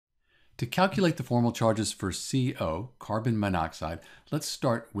To calculate the formal charges for CO, carbon monoxide, let's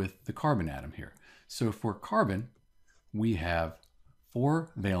start with the carbon atom here. So for carbon, we have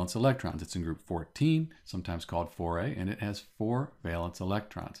 4 valence electrons. It's in group 14, sometimes called 4A, and it has 4 valence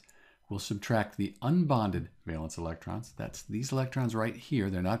electrons. We'll subtract the unbonded valence electrons. That's these electrons right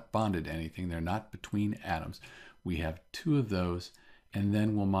here. They're not bonded to anything. They're not between atoms. We have 2 of those, and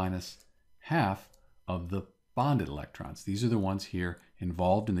then we'll minus half of the bonded electrons. These are the ones here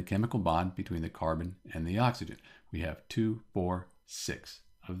involved in the chemical bond between the carbon and the oxygen. We have 2, 4, 6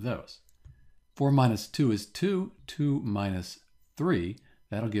 of those. 4 minus 2 is 2. 2 minus 3,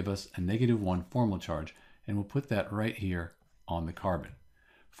 that'll give us a -1 formal charge, and we'll put that right here on the carbon.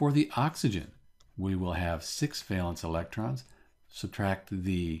 For the oxygen, we will have 6 valence electrons. Subtract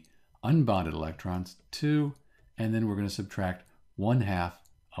the unbonded electrons, 2, and then we're going to subtract 1/2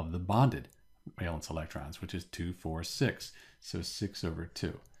 of the bonded valence electrons, which is 2, 4, 6. So 6 over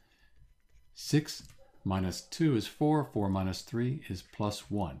 2. 6 minus 2 is 4. 4 minus 3 is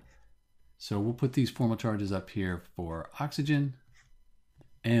 +1. So we'll put these formal charges up here for oxygen,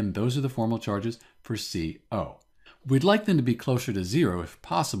 and those are the formal charges for CO. We'd like them to be closer to 0 if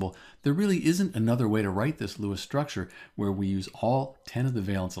possible. There really isn't another way to write this Lewis structure where we use all 10 of the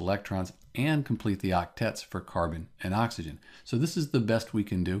valence electrons and complete the octets for carbon and oxygen. So this is the best we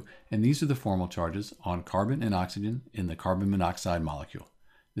can do, and these are the formal charges on carbon and oxygen in the carbon monoxide molecule.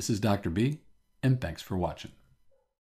 This is Dr. B, and thanks for watching.